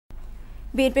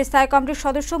বিএনপির স্থায়ী কমিটির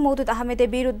সদস্য মৌদুদ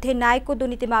আহমেদের বিরুদ্ধে ন্যায়িক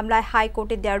দুর্নীতি মামলায়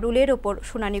হাইকোর্টে দেওয়া রুলের ওপর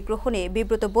শুনানি গ্রহণে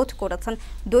বিব্রত বোধ করেছেন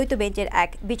দ্বৈত বেঞ্চের এক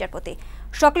বিচারপতি।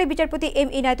 সকালে বিচারপতি এম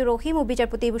ইনায়েতুর রহিম ও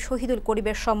বিচারপতি শহীদুল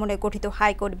করিমের সমন্বয়ে গঠিত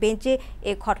হাইকোর্ট বেঞ্চে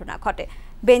এ ঘটনা ঘটে।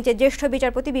 বেঞ্চের জ্যেষ্ঠ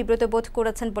বিচারপতি বিব্রত বোধ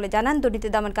করেছেন বলে জানান দুর্নীতি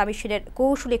দমন কমিশনের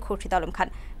কৌঁসুলি খুরশিদ আলম খান।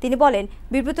 তিনি বলেন,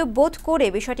 বিব্রত বোধ করে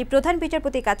বিষয়টি প্রধান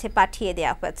বিচারপতির কাছে পাঠিয়ে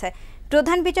দেওয়া হয়েছে।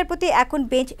 প্রধান বিচারপতি এখন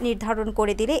বেঞ্চ নির্ধারণ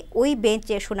করে দিলে ওই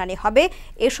বেঞ্চে শুনানি হবে।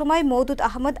 এ সময় মৌদুদ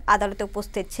আহমেদ আদালতে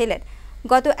উপস্থিত ছিলেন।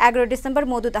 গত 11 ডিসেম্বর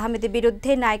মৌদুদ আহমেদের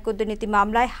বিরুদ্ধে ন্যায়িক দুর্নীতি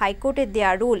মামলায় হাইকোর্টে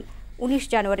দেওয়া রুল 19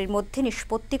 জানুয়ারির মধ্যে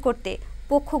নিষ্পত্তি করতে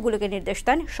পক্ষগুলোকে নির্দেশ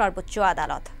দেন সর্বোচ্চ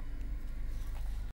আদালত।